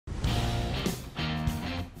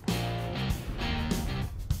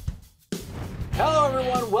Hello,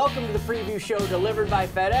 everyone. Welcome to the preview show delivered by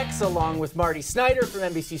FedEx, along with Marty Snyder from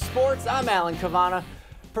NBC Sports. I'm Alan Cavana,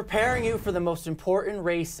 preparing you for the most important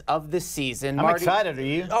race of the season. I'm Marty, excited. Are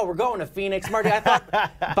you? Oh, we're going to Phoenix. Marty, I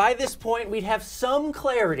thought by this point we'd have some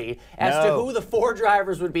clarity as to who the 4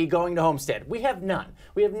 drivers would be going to Homestead. We have none.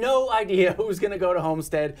 We have no idea who's going to go to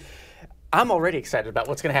Homestead. I'm already excited about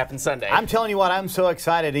what's going to happen Sunday. I'm telling you what, I'm so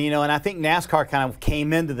excited. And I think NASCAR kind of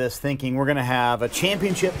came into this thinking we're going to have a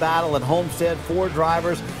championship battle at Homestead, 4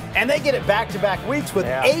 drivers, and they get it back-to-back weeks with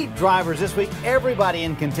 8 drivers this week. Everybody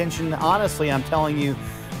in contention. Honestly, I'm telling you,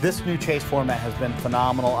 this new chase format has been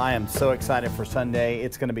phenomenal. I am so excited for Sunday.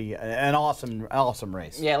 It's going to be an awesome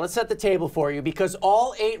race. Yeah, let's set the table for you because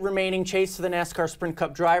all 8 remaining Chase to the NASCAR Sprint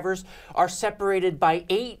Cup drivers are separated by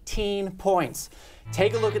 18 points.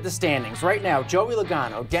 Take a look at the standings. Right now, Joey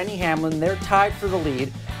Logano, Denny Hamlin, they're tied for the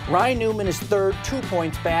lead. Ryan Newman is 3rd, 2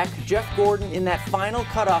 points back. Jeff Gordon in that final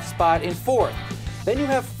cutoff spot in 4th. Then you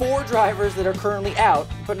have 4 drivers that are currently out,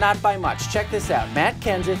 but not by much. Check this out. Matt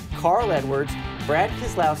Kenseth, Carl Edwards, Brad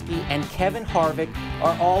Keselowski, and Kevin Harvick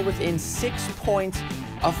are all within 6 points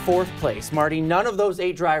of 4th place. Marty, none of those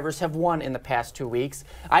 8 drivers have won in the past 2 weeks.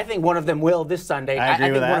 I think one of them will this Sunday. I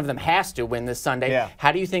think one of them has to win this Sunday. Yeah.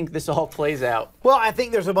 How do you think this all plays out? Well, I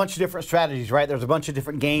think there's a bunch of different strategies, right? There's a bunch of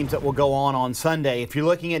different games that will go on Sunday. If you're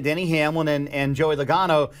looking at Denny Hamlin and Joey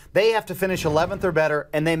Logano, they have to finish 11th or better,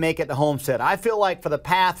 and they make it to Homestead. I feel like for the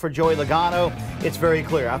path for Joey Logano, it's very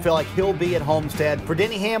clear. I feel like he'll be at Homestead. For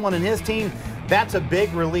Denny Hamlin and his team, that's a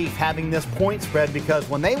big relief having this point spread because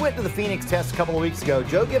when they went to the Phoenix test a couple of weeks ago,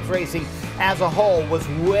 Joe Gibbs Racing as a whole was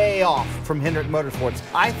way off from Hendrick Motorsports.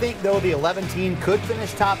 I think, though, the 11 team could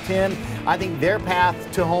finish top 10. I think their path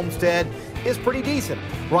to Homestead is pretty decent.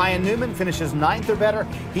 Ryan Newman finishes 9th or better.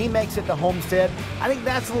 He makes it to Homestead. I think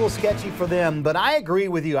that's a little sketchy for them, but I agree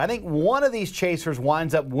with you. I think one of these chasers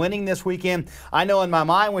winds up winning this weekend. I know in my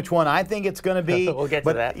mind which one I think it's going to be. We'll get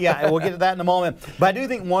to that. Yeah, we'll get to that in a moment. But I do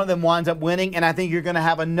think one of them winds up winning, and I think you're going to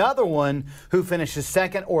have another one who finishes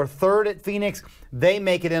 2nd or 3rd at Phoenix. They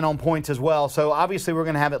make it in on points as well. So obviously we're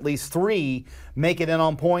going to have at least 3 make it in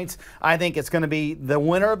on points. I think it's going to be the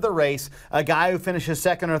winner of the race, a guy who finishes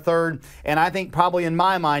 2nd or 3rd, and I think probably in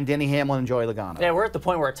my mind, Denny Hamlin and Joey Logano. Yeah, we're at the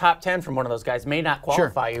point where a top 10 from one of those guys may not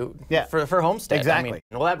qualify you for Homestead. Exactly.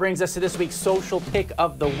 Well, that brings us to this week's social pick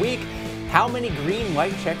of the week. How many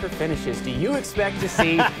green-white checker finishes do you expect to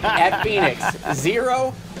see at Phoenix?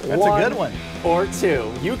 0, That's 1, a good one. or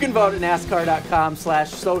 2. You can vote at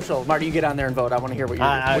NASCAR.com/social. Marty, you get on there and vote. I want to hear what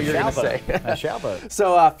you're going to say. I shall vote.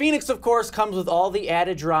 So Phoenix, of course, comes with all the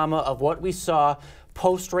added drama of what we saw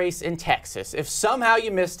post-race in Texas. If somehow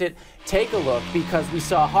you missed it, take a look because we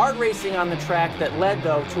saw hard racing on the track that led,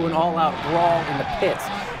 though, to an all-out brawl in the pits.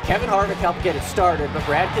 Kevin Harvick helped get it started, but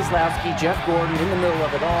Brad Keselowski, Jeff Gordon in the middle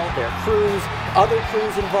of it all, their crews, other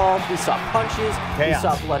crews involved. We saw punches, we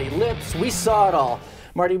saw bloody lips, we saw it all.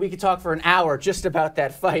 Marty, we could talk for an hour just about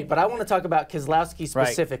that fight, but I want to talk about Keselowski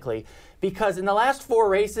specifically because in the last 4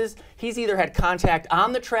 races, he's either had contact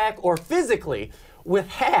on the track or physically with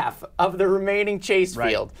half of the remaining chase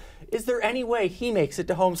field. Is there any way he makes it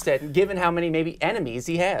to Homestead, given how many maybe enemies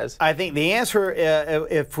he has? I think the answer,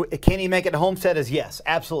 can he make it to Homestead, is yes,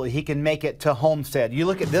 absolutely. He can make it to Homestead. You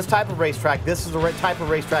look at this type of racetrack, this is the type of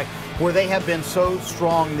racetrack where they have been so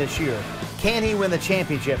strong this year. Can he win the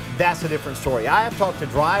championship? That's a different story. I have talked to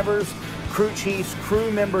drivers, crew chiefs,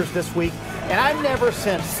 crew members this week, and I've never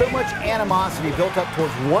sensed so much animosity built up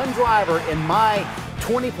towards one driver in my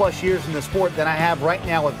 20-plus years in the sport than I have right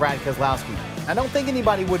now with Brad Keselowski. I don't think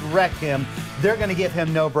anybody would wreck him. They're going to give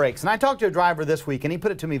him no breaks. And I talked to a driver this week, and he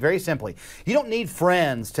put it to me very simply. You don't need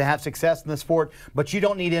friends to have success in the sport, but you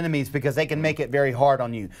don't need enemies because they can make it very hard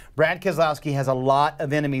on you. Brad Keselowski has a lot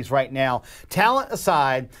of enemies right now. Talent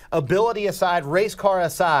aside, ability aside, race car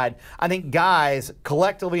aside, I think guys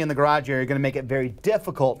collectively in the garage area are going to make it very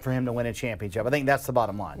difficult for him to win a championship. I think that's the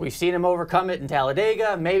bottom line. We've seen him overcome it in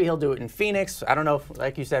Talladega. Maybe he'll do it in Phoenix. I don't know, if,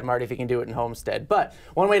 like you said, Marty, if he can do it in Homestead. But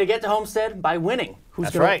one way to get to Homestead, by winning.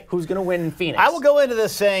 Who's going to win in Phoenix? I will go into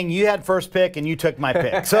this saying you had first pick and you took my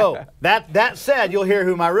pick. So that said, you'll hear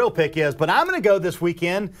who my real pick is. But I'm going to go this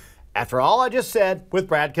weekend, after all I just said, with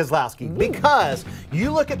Brad Keselowski. Because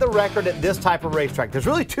you look at the record at this type of racetrack. There's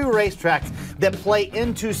really 2 racetracks that play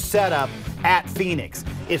into setup at Phoenix.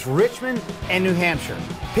 It's Richmond and New Hampshire.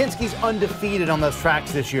 Penske's undefeated on those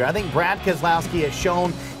tracks this year. I think Brad Keselowski has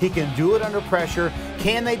shown he can do it under pressure.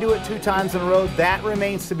 Can they do it 2 times in a row? That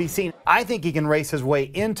remains to be seen. I think he can race his way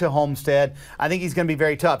into Homestead. I think he's going to be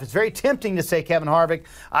very tough. It's very tempting to say Kevin Harvick.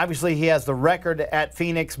 Obviously, he has the record at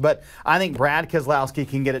Phoenix, but I think Brad Keselowski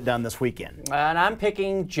can get it done this weekend. And I'm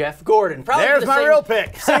picking Jeff Gordon. Probably There's my real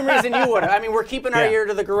pick. Same reason you would. I mean, we're keeping our ear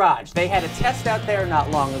to the garage. They had a test out there not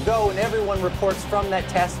long ago, and everyone reports from that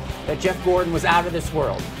test that Jeff Gordon was out of this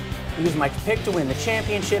world. He was my pick to win the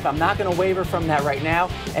championship. I'm not going to waver from that right now.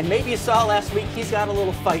 And maybe you saw last week, he's got a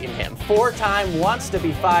little fight in him. 4-time, wants to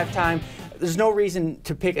be 5-time. There's no reason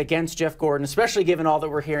to pick against Jeff Gordon, especially given all that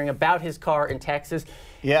we're hearing about his car in Texas.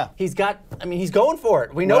 Yeah. He's going for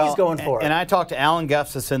it. We know he's going for it. And I talked to Alan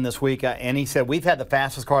Gustafson this week, and he said, we've had the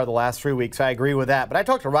fastest car the last 3 weeks. I agree with that. But I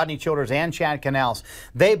talked to Rodney Childers and Chad Canals.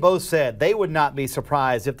 They both said they would not be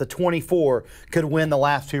surprised if the 24 could win the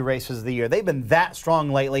last 2 races of the year. They've been that strong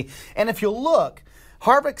lately. And if you look,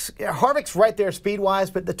 Harvick's right there speed-wise,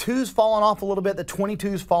 but the 2's fallen off a little bit. The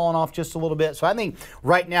 22's fallen off just a little bit. So I think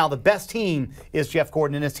right now the best team is Jeff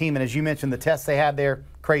Gordon and his team. And as you mentioned, the tests they had there,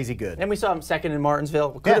 crazy good. And we saw him second in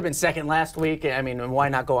Martinsville. Could have been second last week. I mean, why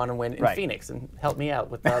not go on and win in Phoenix and help me out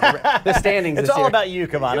with the standings It's this year? all about you,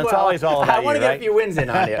 come on. It's always all about you, I want to get a few wins in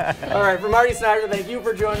on you. All right, for Marty Snyder, thank you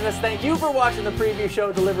for joining us. Thank you for watching the preview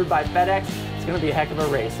show delivered by FedEx. It's going to be a heck of a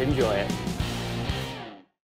race. Enjoy it.